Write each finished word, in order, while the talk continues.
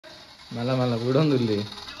ಮಲ್ಲ ಮಲ್ಲ ಬಿಡೊಂದಿಲ್ಲಿ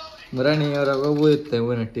ಮುರಾಣಿಯವರ ಒಬ್ಬು ಇತ್ತೆ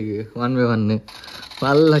ಒಬ್ಬನಟ್ಟಿಗೆ 1 by 1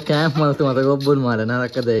 Mallya camp ಮಾಡ್ತು ಮತ್ತೆ ಒಬ್ಬನ್ ಮಾಡ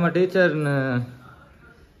ನಾಲ್ಕದೇ ನಮ್ಮ ಟೀಚರ್ನ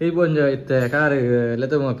ಈ ಬೊಂಜ ಇತ್ತೆ ಕಾರ್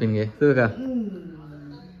ಲೆತ ಮಾಪಿನ್ಗೆ ತೂಕ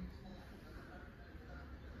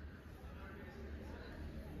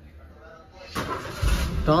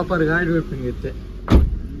ಟಾಪರ್ ಗಾಡಿ ಬಿಡ್ಪಿಂಗ್ ಇತ್ತೆ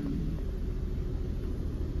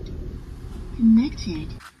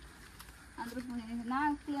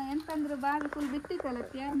ನಾಲ್ಕು ಎಂತಂದ್ರೆ ಬಾವಿ ಫುಲ್ ಬಿಟ್ಟಿತ್ತಲ್ಲ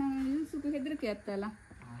ನಾನು ಯೂಸುಕು ಹೆದರಿಕೆ ಆಗ್ತಲ್ಲ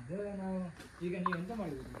ಈಗ ನೀವು ಎಂತ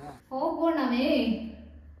ಮಾಡಿದ್ರಾ ಹೋಗೋಣವೇ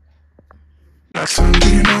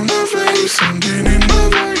Hello,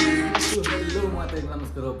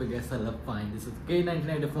 ನಮಸ್ಕಾರ ಒಪ್ಪಿಗೆ ಸಲ್ಲಪ್ಪ this is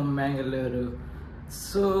KA19 from Mangalore.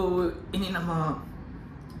 So ಇನ್ನು ನಮ್ಮ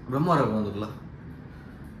ಬ್ರಹ್ಮವರ ಬಂದಿಲ್ಲ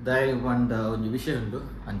ದಯ ಬಂದ ಒಂದು ವಿಷಯ ಉಂಟು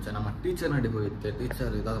ಅಂಚ ನಮ್ಮ ಟೀಚರ್ ನಡಿ ಹೋಗಿತ್ತೆ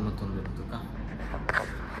ಟೀಚರ್ ಇದಾದ ಮತ್ತೊಂದು ಇತ್ತು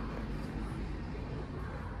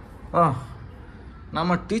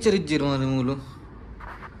ನಮ್ಮ ಟೀಚರ್ ಇಜ್ಜಿರು ಮರಿ ಮೂಲು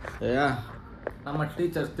ನಮ್ಮ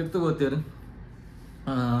ಟೀಚರ್ ತಿರ್ತು ಗೊತ್ತೀರಿ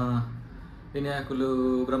ಇನ್ನು ಯಾಕಲು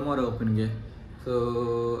ಬ್ರಹ್ಮವರ ಓಪನ್ಗೆ ಸೊ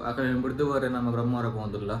ಆ ಕಡೆ ಬಿಡ್ದು ಬರೇ ನಮ್ಮ ಬ್ರಹ್ಮವರ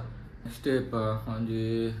ಬಂದಿಲ್ಲ ಅಷ್ಟೇ ಒಂಜಿ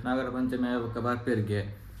ನಾಗರ ಪಂಚಮಿ ಆಗ ಬಾರ್ಪೇರಿಗೆ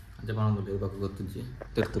ಅಂಚ ಬಂದಿಲ್ಲ ಇವಾಗ ಗೊತ್ತಿಜ್ಜಿ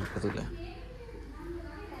ತಿರ್ತು ಗೊತ್ತಿಲ್ಲ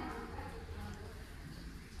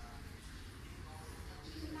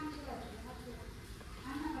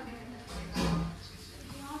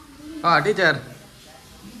ಟೀಚರ್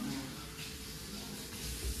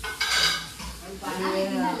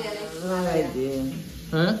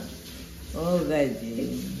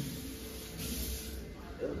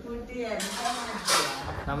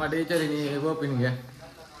ನಮ್ಮ ಟೀಚರ್ ಗೋಪಿನ್ಗೆ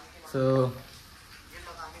ಸೊ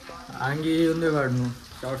ಹಂಗೆ ಒಂದೇ ಕಾಡ್ನು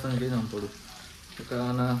ಶಾರ್ಟ್ಸ್ ಅಂಗಡಿ ನಂಪಡು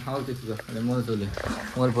ಹಾವು ತಿಕ್ಕ ಅದೇ ಮೋಸಲಿ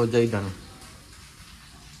ಮೋಲ್ ಪೊಜ್ಜ ಇದ್ದಾನು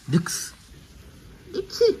ದಿಕ್ಸ್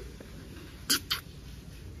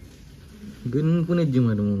ಗನ್ಪುನಿಜ್ಜಿ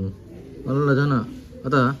ಮಾರಿ ಮೂನು ಅಲ್ಲ ಜನ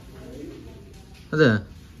ಅದಾ ಅದೇ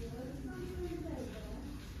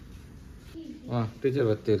ಟೀಚರ್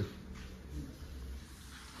ಬರ್ತೀರಿ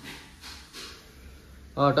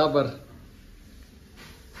ಟಾಪರ್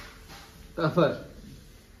ಟಾಪರ್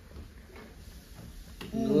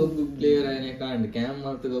ಒಬ್ಬ ಪ್ಲೇಯರ್ ಆಯ್ನೆ ಕಾಂಡ್ ಕ್ಯಾಮ್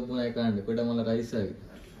ಮಾಡ್ತದೆ ಒಬ್ಬನೇ ಕಾಂಡ್ ಕೊಡ ಮಲ್ಲ ರೈಸ್ ಆಗಿ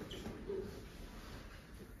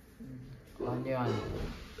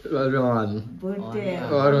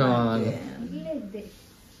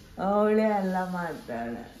ಅವಳೇ ಎಲ್ಲ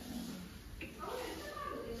ಮಾಡ್ತಾಳೆ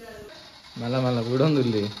ಮಲ್ಲ ಮಲ್ಲ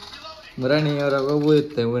ಬಿಡೊಂದಿಲ್ಲಿ ಮುರಾಣಿಯವರ ಒಬ್ಬು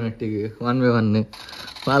ಇತ್ತೆ ಒಬ್ಬನಟ್ಟಿಗೆ 1 by 1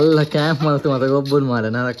 ಮಲ್ಲ ಕ್ಯಾಂಪ್ ಮಾಡ್ತು ಮತ್ತೆ ಒಬ್ಬನ್ ಮಾಡ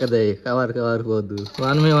ನಾಲ್ಕದೇ ಕವರ್ ಹೋದು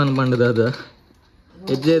 1 by 1 ಬಂಡದ ಅದು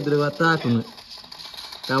ಹೆಜ್ಜೆ ಇದ್ರೆ ಗೊತ್ತ ಹಾಕುನು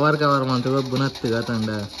ಕವರ್ ಮಾಡ್ತು ಒಬ್ಬನ ಹತ್ತು ಗತಂಡ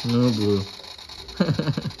ನೂಬು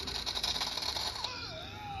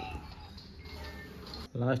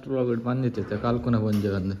ಲಾಸ್ಟ್ ಬ್ಲಾಗ್ ಬಂದಿತ್ತು ಕಾಲ್ಕುನ ಬಂಜ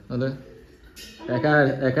ಒಂದು ಅದು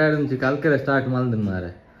ಎಕಾಡೆಮಿ ಕಲ್ಕರೆ ಸ್ಟಾರ್ಟ್ ಮಾಡಿದ್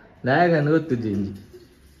ಮಾರೆ ಲ್ಯಾಗ್ ಅನ್ನು ಗೊತ್ತಿದ್ದಿ ಇಂಜಿ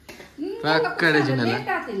ಪಕ್ಕಡೆ ಜಿನಲ್ಲ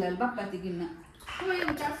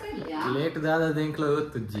ಲೇಟ್ ದಾದ ಎಂಕ್ಲ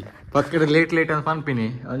ಗೊತ್ತಿಜ್ಜಿ ಪಕ್ಕಡೆ ಲೇಟ್ ಅಂತ ಪನ್ಪಿನಿ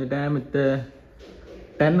ಒಂಜಿ ಟೈಮ್ ಇತ್ತೆ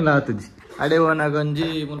 10 ಆತಜ್ಜಿ ಅಡೆ ಓನಾಗ ಒಂಜಿ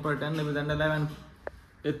ಮುಲ್ಪ 10 ಬಿದ್ದಂಡ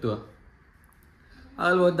 11 ಎತ್ತುವ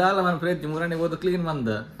ಅಲ್ಲಿ ದಾಲ ಮನ ಪ್ರಯತ್ನ ಮುರಾಣಿ ಓದು ಕ್ಲೀನ್ ಬಂದ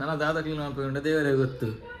ನನ್ನ ದಾದ ಕ್ಲೀನ್ ಮಾಡ್ಕೊಂಡು ದೇವರೇ ಗೊತ್ತು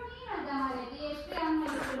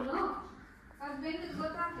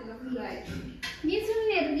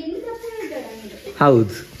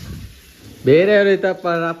ಹೌದು ಬೇರೆಯವರು ತಪ್ಪ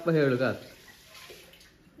ಅಪ್ಪ ಹೇಳು ಕಾತು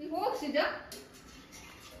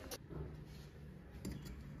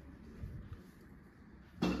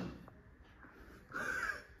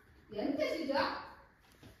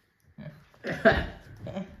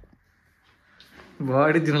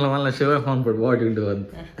ಬಾಡಿ ತಿನ್ನಲ್ಲ ಮಲ್ಲ ಶಿವ ಮಾಡ್ಬಿಡು ಬಾಡಿ ಉಂಟು ಅಂತ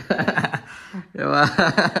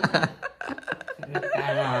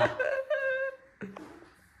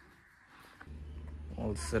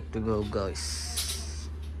all set to go guys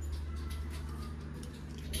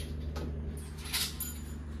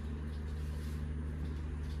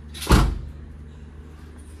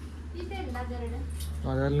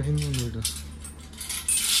ಅದೆಲ್ಲ ಹಿಂದೆ ಬಿಡು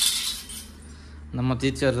ನಮ್ಮ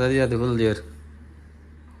ಟೀಚರ್ ಸರಿಯಾದ ಹುಲ್ದೇರ್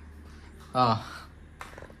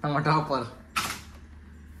ನಮ್ಮ ಟಾಪರ್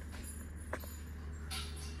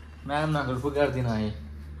ಮ್ಯಾಮ್ ನಾಗಳು ಪುಗಾಡ್ತೀನಿ ನಾಯಿ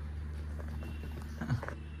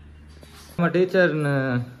ನಮ್ಮ ಟೀಚರ್ನ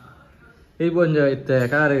ಈ ಬೊಂಜ ಇತ್ತೆ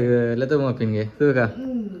ಕಾರ್ ಲೆತ ಮಾಪಿನ್ಗೆ ತೂಕ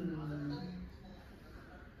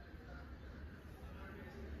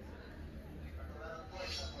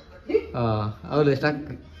ಅವಳು ಸ್ಟಕ್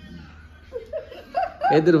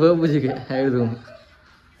ಎದುರು ಹೋಗ್ಬುಜಿಗೆ 5 ರೂಮ್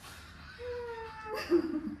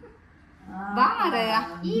ಬಾ ಮಾರಾಯ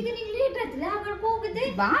ಈಗ ನಿಂಗೆ ಲೇಟ್ ಆಯ್ತಲ್ಲ ಆಗ ಹೋಗದೆ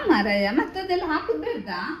ಬಾ ಮಾರಾಯ ಮತ್ತದೆಲ್ಲ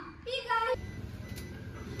ಹಾಕುದ್ರಲ್ಲ ಈಗ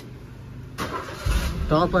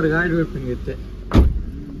ಟಾಪರ್ ಗಾಡಿ ಬಿಡ್ಪಿಂಗ್ ಇತ್ತೆ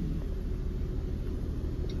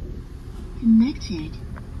connected.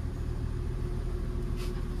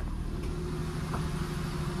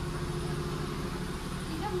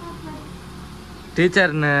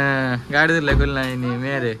 टीचर ने गाड़ी दिले कुलना इन्हीं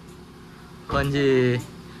मेरे कंजी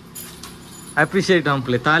अप्रिशिएट हम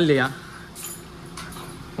प्ले ताल लिया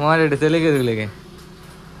हमारे डिटेल के दिले के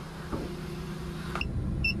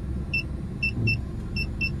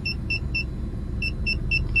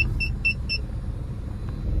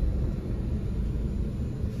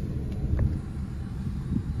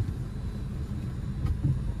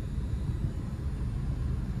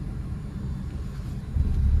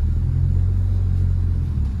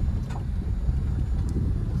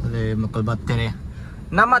मकल बात तेरे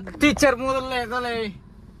nama teacher mulle kole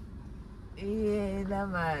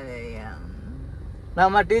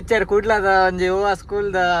nama teacher kudlada onje O school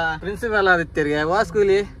the principal ಆದಿತ್ಯರಿಗೆ O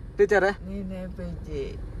ಸ್ಕೂಲಿ teacher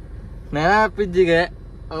ನೆನಪಿಜ್ಜಿಗೆ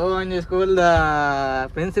ಓ ಒಂಜಿ ಸ್ಕೂಲ್ ದ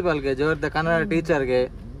ಪ್ರಿನ್ಸಿಪಲ್ ಗೆ ಜೋರ್ದ ಕನ್ನಡ ಟೀಚರ್ ಗೆ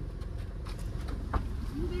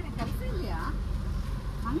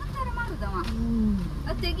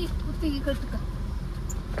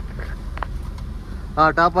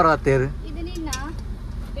ಟಾಪರ್ ಆತೇರು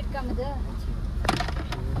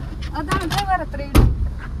ಡ್ರೈವರ್ ಹತ್ರ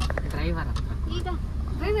ಡ್ರೈವರ್ ಈಗ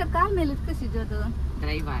ಡ್ರೈವರ್ ಕಾಲ್ ಮೇಲೆ ಇಟ್ಕಸಿದ್ದು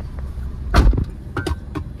ಡ್ರೈವರ್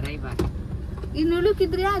ಇನ್ನು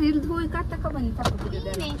ಉಳುಕಿದ್ರೆ ಯಾರು ಇಲ್ದು ಹೋಗಿ ಕಟ್ಟಕ ಬಂದು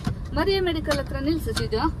ತಪ್ಪಿದ್ದಾರೆ ಮರಿಯ ಮೆಡಿಕಲ್ ಹತ್ರ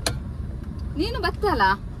ನಿಲ್ಸಿದ್ದು ನೀನು ಬತ್ತಲ್ಲ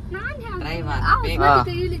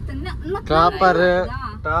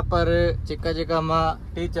ಟಾಪರ್ ಚಿಕ್ಕ ಚಿಕ್ಕಮ್ಮ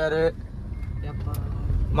ಟೀಚರ್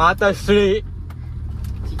ಮಾತಾಶ್ರೀ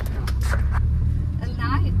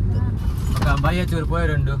ಬೈಯಚೂರು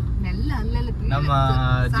ಪೋಯರುಂಡು ನಮ್ಮ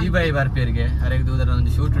ಜೀಬೈ ಬರ್ಪೇರಿಗೆ ಅರೆಗೆ ದೂದರ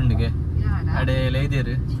ಒಂದು ಶೂಟ್ ಉಂಡಿಗೆ ಅಡೆ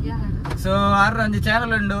ಲೈದೇರು ಸೊ ಆರ ಒಂದು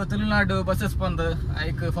ಚಾನಲ್ ಉಂಡು ತುಳುನಾಡು ಬಸ್ಸಸ್ ಬಂದು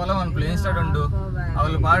ಐಕ್ ಫಾಲೋ ಮನ್ಪ್ಲಿ ಇನ್ಸ್ಟಾಡ್ ಉಂಡು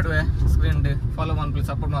ಅವಳು ಮಾಡುವೆ screen follow ಮನ್ಪ್ಲಿ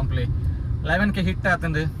support ಮನ್ಪ್ಲಿ 11K hit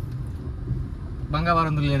ಆತಂದು ಬಂಗಾರ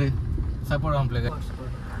ಒಂದು ಸಪೋರ್ಟ್ ಮನ್ಪ್ಲಿಗೆ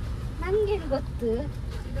ನಂಗೆ ಗೊತ್ತು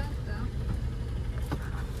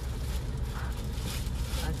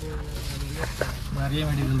ಮರಿಯ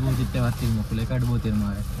ಮೆಡಿಕಲ್ ಬೋದಿತ್ತೆ ಬರ್ತೀವಿ ಮಕ್ಕಳು ಕಡ್ ಬೋತೀರಿ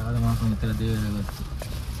ಮಾರೆ ಯಾವ್ದು ಮಾಡ್ಕೊಂಡಿರ್ತೀರ ದೇವರ ಗೊತ್ತು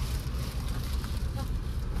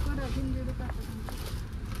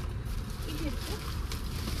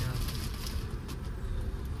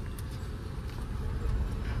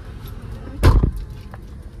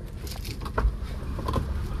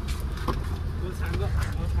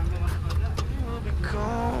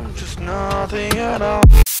Just nothing at all.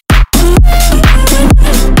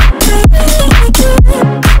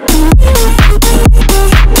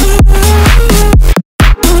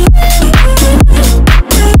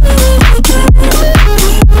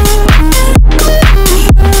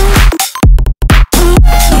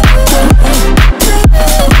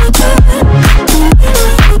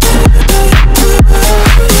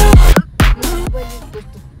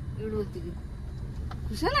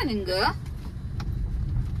 ಕುಶಲ ನಿಂಗ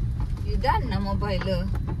ಇದನ್ನ ಮೊಬೈಲ್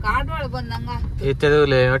ಕಾರ್ಡ್ ಒಳಗೆ ಬಂದಂಗ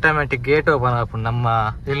ಇತ್ತದೂಲೆ ಆಟೋಮ್ಯಾಟಿಕ್ ಗೇಟ್ ಓಪನ್ ಆಪುಂಡು ನಮ್ಮ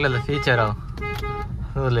ಇಲ್ಲಲ್ಲ ಫೀಚರ್ ಅವು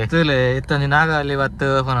ತೂಲೆ ಇತ್ತೊಂದು ನಾಗ ಅಲ್ಲಿ ಇವತ್ತು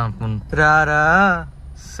ಓಪನ್ ಆಪುಂಡು ರಾರಾ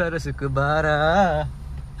ಸರಸುಕು ಬಾರ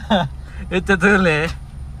ಇತ್ತ ತೂಲೆ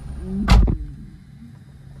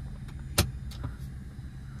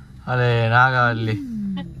ಅದೇ ನಾಗ ಅಲ್ಲಿ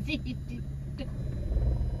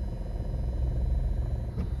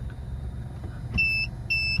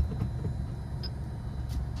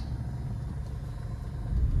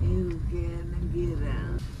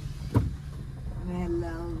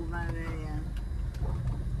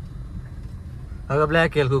ಆಗ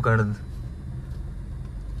ಬ್ಲ್ಯಾಕ್ ಎಲ್ಲಿ ಕೂಕೊಂಡದ್ದು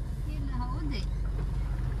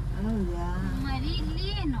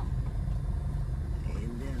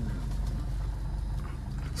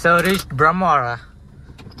ಸೊ ರೀಚ್ ಬ್ರಹ್ಮವಾರ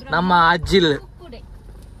ನಮ್ಮ ಅಜ್ಜಿಲ್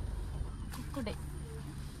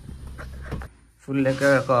ಫುಲ್ ಲೆಕ್ಕ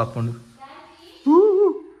ಹಾಕೊಂಡು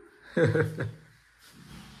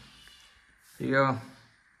ಈಗ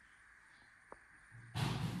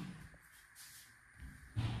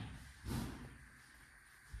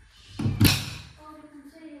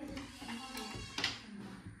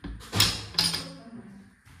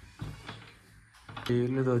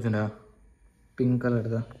ಇಲ್ಲಿ ತೋಚನ ಪಿಂಕ್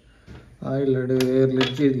ಕಲರ್ದ ಆಯಿಲ್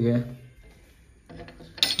ಲಿಡ್ಜಿಗೆ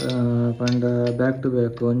ಪಂಡ ಬ್ಯಾಕ್ ಟು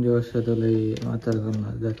ಬ್ಯಾಕ್ ಒಂದು ವರ್ಷದಲ್ಲಿ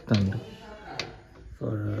ಮಾತಾಡ್ಕೊಂಡು ದತ್ತಂಡು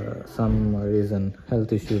for some reason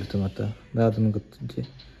health issue ಇರ್ತು ಮತ್ತು ಅದನ್ನು ಗೊತ್ತಿದ್ದೆ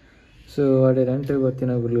ಸೊ ಅದೇ ರೆಂಟ್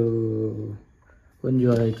ಗೊತ್ತಿನಾಗಲು ಒಂದು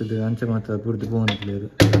ವಾರ ಆಯ್ತದೆ ಅಂಚೆ ಮಾತ್ರ ಬುಡ್ದು ಬೋನ್ಲೇರು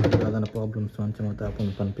ಅದನ್ನ ಪ್ರಾಬ್ಲಮ್ಸ್ ಅಂಚೆ ಮಾತ್ರ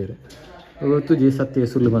ಹಾಕೊಂಡು ಪನ್ಪೇರು ಗೊತ್ತುಜಿ ಸತ್ಯ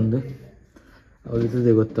ಸುಳ್ಳು ಬಂದು ಅವ್ರು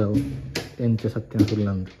ಇದ್ದದೇ ಗೊತ್ತಾವು ಎಂಚ ಸತ್ಯ ಸುಳ್ಳು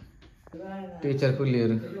ಅಂದು ಟೀಚರ್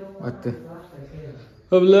ಕುಲ್ಲಿಯರು ಮತ್ತೆ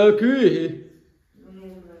ಅವ್ಲಾಕಿ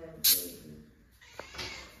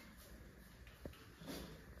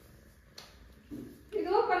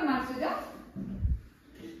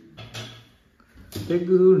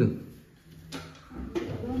ತೆಗೆದು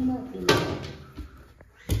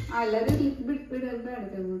ಅಲ್ಲ ಬಿಟ್ಬಿಡೋದು ಬೇಡ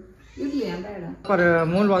ತೆಗೆದು ಇರ್ಲಿ ಬೇಡ पर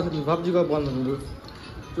मूल बात पबजी को बंद कर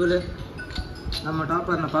चले ನಮ್ಮ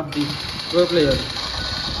ಟಾಪರ್ನ ಪಬ್ಜಿ ಪ್ರೋ ಪ್ಲೇಯರ್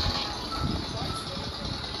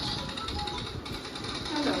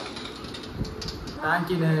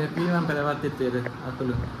ಟಾಂಕಿನ ಕ್ಲೀನ್ ಪದ ಬರ್ತಿತ್ತೇವೆ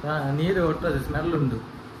ಅಕ್ಕಲು ನೀರು ಒಟ್ಟದ ಸ್ಮೆಲ್ ಉಂಟು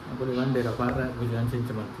ಅಕ್ಕಲು ಬಂದಿರ ಪಾರ ಪೂಜೆ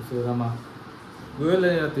ಅಂಚೆ ಮಾಡ್ತೀವಿ ಸೊ ನಮ್ಮ ಗೂಗಲ್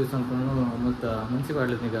ಯೂಸ್ ಮಾಡ್ಕೊಂಡು ಮತ್ತು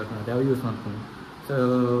ಮುನ್ಸಿಪಾಲಿಟಿ ಹಾಕೊಂಡು ಯಾವ ಯೂಸ್ ಮಾಡ್ಕೊಂಡು ಸೊ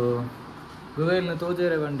ಗೂಗಲ್ನ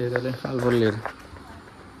ತೋಜೇರೆ ಬಂದಿರಲ್ಲ ಅಲ್ಲಿ ಬರಲಿರು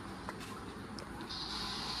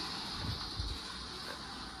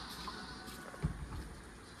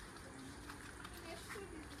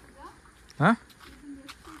ಹಾಂ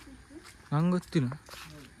ನಂಗೆ ಗೊತ್ತಿಲ್ಲ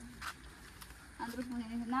ಅಂದ್ರೆ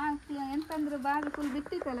ನಾಲ್ಕು ಎಂತಂದ್ರೆ ಬಾಗಿ ಫುಲ್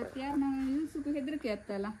ಬಿಟ್ಟಿತ್ತಲ್ಲ ಯಾರು ನಾವು ಯೂಸು ಹೆದರಿಕೆ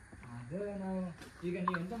ಆಗ್ತಲ್ಲ ಅದೇ ನಾವು ಈಗ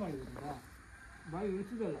ನೀವು ಎಂತ ಮಾಡಿದ್ರಾ ಬಾಯಿ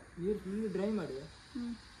ಉಳಿಸೋದಲ್ಲ ನೀರು ಫುಲ್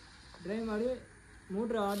ಡ್ರೈ ಮಾಡಿ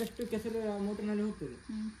ಮೋಟ್ರ್ ಆದಷ್ಟು ಕೆಸರು ಮೋಟ್ರ್ನಲ್ಲಿ ಹೋಗ್ತದೆ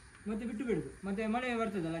ಮತ್ತೆ ಬಿಟ್ಟು ಬಿಡುದು ಮತ್ತೆ ಮಳೆ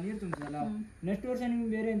ಬರ್ತದಲ್ಲ ನೀರು ತುಂಬ್ತದಲ್ಲ ನೆಕ್ಸ್ಟ್ ವರ್ಷ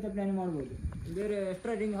ನಿಮ್ಗೆ ಬೇರೆ ಎಂತ ಪ್ಲಾನ್ ಮಾಡ್ಬೋದು ಬೇರೆ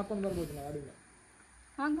ಎಕ್ಸ್ಟ್ರಾ ರಿಂಗ್ ಹಾಕೊಂಡು ಬರ್ಬೋದು ನಾವು ಅಡಿಗೆ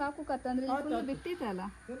ಹಂಗೆ ಹಾಕೋಕತ್ತಂದ್ರೆ ಬಿಟ್ಟಿತ್ತಲ್ಲ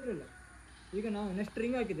ತೊಂದರೆ ಇಲ್ಲ ಈಗ ನಾವು ನೆಕ್ಸ್ಟ್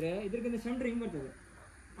ರಿಂಗ್ ಹಾಕಿದ್ರೆ ಇದಕ್ಕಿಂತ ಸಣ್ಣ ರಿಂಗ್ ಬರ್ತದೆ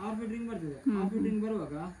 6 ಫೀಟ್ ರಿಂಗ್ ಬರ್ತದೆ 6 ಫೀಟ್ ರಿಂಗ್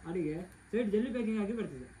ಬರುವಾಗ ಅಡಿಗೆ ಸೈಡ್ ಜಲ್ಲಿ ಪ್ಯಾಕಿಂಗ್ ಆಗಿ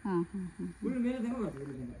ಬರ್ತದೆ ಫುಲ್ ಮೇಲೆ ತನಕ ಬರ್ತದೆ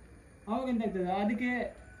ಇಲ್ಲಿಂದ ಅವಾಗ ಎಂತ ಆಗ್ತದೆ ಅದಕ್ಕೆ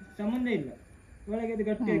ಸಂಬಂಧ ಇಲ್ಲ ಒಳಗೆ ಅದು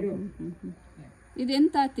ಗಟ್ಟಿಯಾಗಿ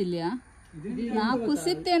ಇದೆಂತ ಆತಿಲ್ಲ ನಾವು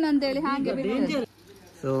ಕುಸಿತ್ತೇನಂತೇಳಿ ಹಾಗೆ ಬಿಟ್ಟು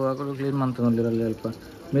ಸೊ ಅಕಲು ಕ್ಲೀನ್ ಮಾಡ್ತಾನಲ್ಲಿ ಅಲ್ಪ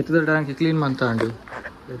ಮೆತ್ತದ ಟ್ಯಾಂಕಿ ಕ್ಲೀನ್ ಮಾಡ್ತಾಂಡು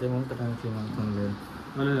ಮತ್ತೆ ಮುಂತ ಟ್ಯಾಂಕ್ ಕ್ಲೀನ್ ಮಾಡ್ತಾನಲ್ಲಿ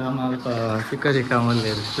ಅಲ್ಲಿ ನಮ್ಮ ಅಲ್ಪ ಚಿಕ್ಕ ಚಿಕ್ಕ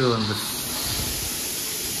ಮಲ್ಲಿ ಶೂ ಒಂದು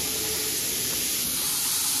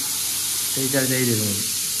ರೀಚಾರ್ಜ್ ಆಗಿದೆ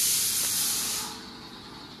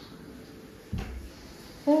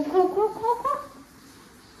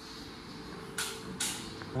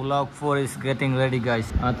Vlog 4 is getting ready guys.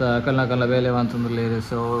 ಆತ ಕಲ್ಲ ಬೇಲೆ ಅಂತಂದ್ರೆ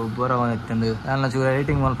ಸೊ ಬರೋವನಿತ್ತಂದು ಎಲ್ಲ ಚೂರ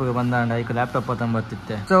ಎಡಿಟಿಂಗ್ ಮಲ್ಪಗೆ ಬಂದಾಂಡ ಈಗ laptop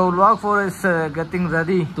ಬರ್ತಿತ್ತೆ so Vlog 4 is getting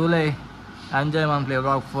ready ತುಲೆ enjoy ಮಾಡ್ಲಿ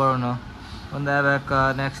Vlog 4 ಒಂದು ಯಾವಾಗ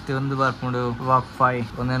ನೆಕ್ಸ್ಟ್ ಒಂದು ಬರ್ಕೊಂಡು Vlog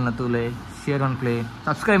 5 ಒಂದೆಲ್ಲ ತುಲೆ ಶೇರ್ ಮಾಡ್ಲಿ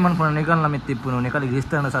ಸಬ್ಸ್ಕ್ರೈಬ್ ಮಾಡ್ಕೊಂಡು ನಿಕಲ್ನ ಮಿತ್ತಿಪ್ಪು ನಿಕಲಿಗೆ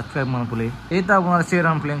ಇಷ್ಟ ಸಬ್ಸ್ಕ್ರೈಬ್ ಮಾಡ್ಕೊಳ್ಳಿ ಏತಾಪುನ ಶೇರ್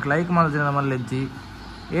ಮಾಡ್ಲಿ ಲೈಕ್ ಮಾಡಿದ್ರೆ ಮಲ್ಲೆಜ್ಜಿ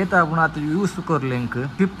ಏತಾಪುನ ಅದು use ಕೊರ್ link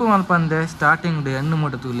Tipu ಮಲ್ಪಂದೆ starting day ಎಣ್ಣು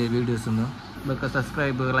ಮುಟ್ಟ ತುಲೆ ವೀಡಿಯೋಸನ್ನು ಬೇಕಾ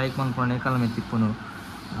ಸಬ್ಸ್ಕ್ರೈಬ್ ಲೈಕ್ ಮಾಡ್ಕೊಂಡು ನಿಕಲ್ ಮಿತ್ತಿಪ್ಪುನು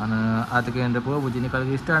ನಾನು ಅದಕ್ಕೆ ಅಂದರೆ ಹೋಗ್ಬೋದು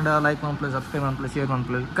ನಿಕಲಿಗೆ ಇಷ್ಟ ಅಂಡ ಲೈಕ್ ಮಾಡ್ಲಿ ಸಬ್ಸ್ಕ್ರೈಬ್ ಮಾಡ್ಲಿ ಶೇರ್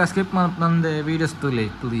ಮಾಡ್ಲಿ ಈಗ ಸ್ಕಿಪ್ ಮಾಡ್ದೆ ವೀಡಿಯೋಸ್ ತುಲೆ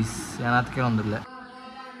ಪ್ಲೀಸ್ ನಾನು ಅದಕ್ಕೆ ಒಂದಿಲ್ಲ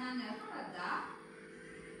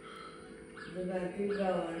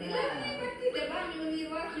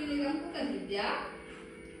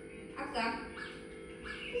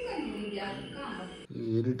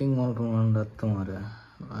ಎಡಿಟಿಂಗ್ ಮಾಡ್ಕೊಂಡು ಹತ್ತು ಮಾರ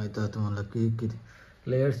ಆಯ್ತು ಮಲ್ಲ ಕೀಕಿದೆ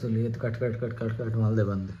ಲೇಯರ್ಸ್ ಇದು ಕಟ್ ಮಲ್ದೆ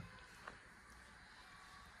ಬಂದೆ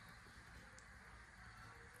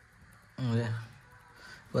ಅದೇ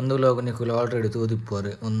ಒಂದು ವ್ಲಾಗ್ ನಿಖಿಲ್ ಆಲ್ರೆಡಿ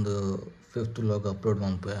ತೋದಿಪ್ಪೋರೆ ಒಂದು 5th ವ್ಲಾಗ್ ಅಪ್ಲೋಡ್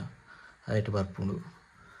ಮಾಡ್ಪೆ ಆಯ್ತು ಬರ್ಪುಂಡು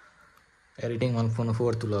ಎಡಿಟಿಂಗ್ ಮನ್ಪುಂಡು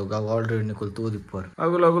 4th ವ್ಲಾಗ್ ಅವು ಆಲ್ರೆಡಿ ನಿಖಿಲ್ ತೋದಿಪ್ಪೋರೆ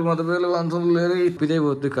ಅಗುಲ್ ಮತ್ತೆ ಬೇಲೆ ಅಂತಂದು ಪಿದೇ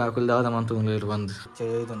ಬೋದ್ದು ಕಾಕುಲ್ ದಾದ ಮಂತಂದು ಬಂದು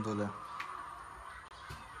ಚೇದಂತೂಲೆ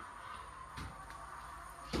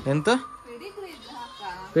ಎಂತ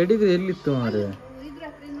ಪೆಡಿಗ್ರಿ ಎಲ್ಲಿತ್ತು ಮಾರೆ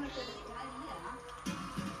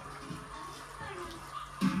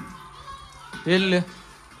ಎಲ್ಲಿ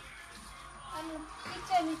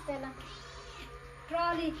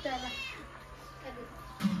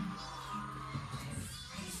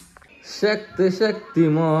ಶಕ್ತಿ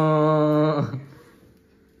ಮಾ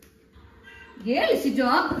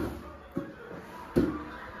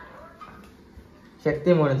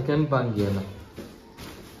ಶಕ್ತಿ ಮಾಡಿದ ಕೆಂಪಂಗಿಯಲ್ಲ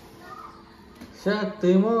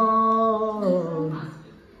ಶಕ್ತಿ ಮಾ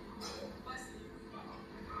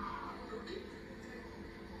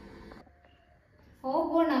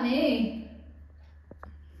ಹೋಗೋಣವೇ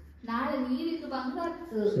ನಾಳೆ ನೀರಿದ್ದು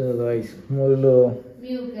ಬಂಗಾರತ್ತು ಸೊ ಗೈಸ್ ಮೊದಲು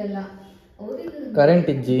ಮೀವುಗೆಲ್ಲ ಕರೆಂಟ್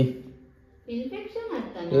ಇಜ್ಜಿ ಇನ್ಫೆಕ್ಷನ್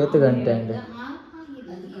ಆಗ್ತಾನೆ 7 ಗಂಟೆ ಅಂಡ್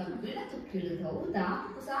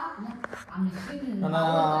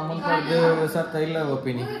ಸತ್ತ ಇಲ್ಲ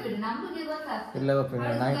ಒಪ್ಪಿನಿ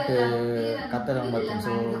ನೈಟ್ ಕತ್ತರ ಬರ್ತೀನಿ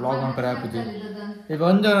ಸೊ ವ್ಲಾಗ್ ಮಾಡ್ತಾರೆ ಹಾಕಿದ್ವಿ ಈಗ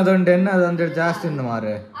ಒಂದೊಂದು ಎಣ್ಣೆ ಅದೊಂದು ಜಾಸ್ತಿ ಉಂಟು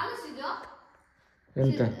ಮಾರೆ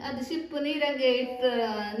ಎಂತ ಅದು ಸಿಪ್ಪು ನೀರಂಗೆ ಇಟ್ಟು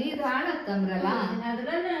ನೀರು ಹಾಳತ್ತಂದ್ರಲ್ಲ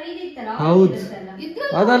ಹೌದು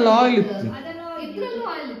ಅದೆಲ್ಲ ಆಯಿಲ್ ಇತ್ತು ಇದ್ರಲ್ಲೂ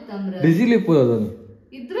ಆಯಿಲ್ ಇತ್ತಂದ್ರ ಡೀಸೆಲ್ ಇಪ್ಪು ಅದೊಂದು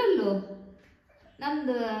ಇದ್ರಲ್ಲೂ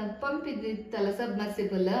ನಮ್ದು ಪಂಪ್ ಇತ್ತಲ್ಲ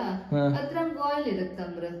ಸಬ್ಮರ್ಸಿಬಲ್ ಅದ್ರಂಗ ಆಯಿಲ್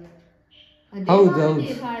ಇರುತ್ತಂದ್ರ ಹೌದು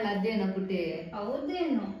ಹಾಳ ಅದೇನ ಪುಟ್ಟಿ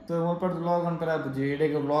ಹೌದೇನು तो मोपड़ व्लॉग ऑन करा बुझी इडे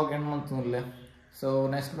के vlog and month मुल्ले so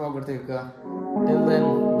next vlog करते का till then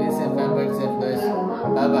be safe and well safe guys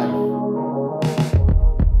bye bye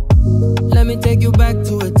Let me take you back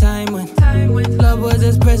to a time when Love was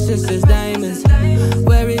as precious as diamonds,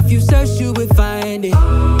 where if you search you would find it.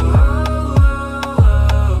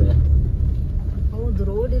 ಹೌದು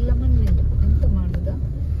road ಎಲ್ಲ ಮಣ್ಣಿಂದ ಎಂತ ಮಾಡುದ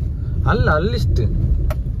ಅಲ್ಲ ಅಲ್ಲಿಷ್ಟು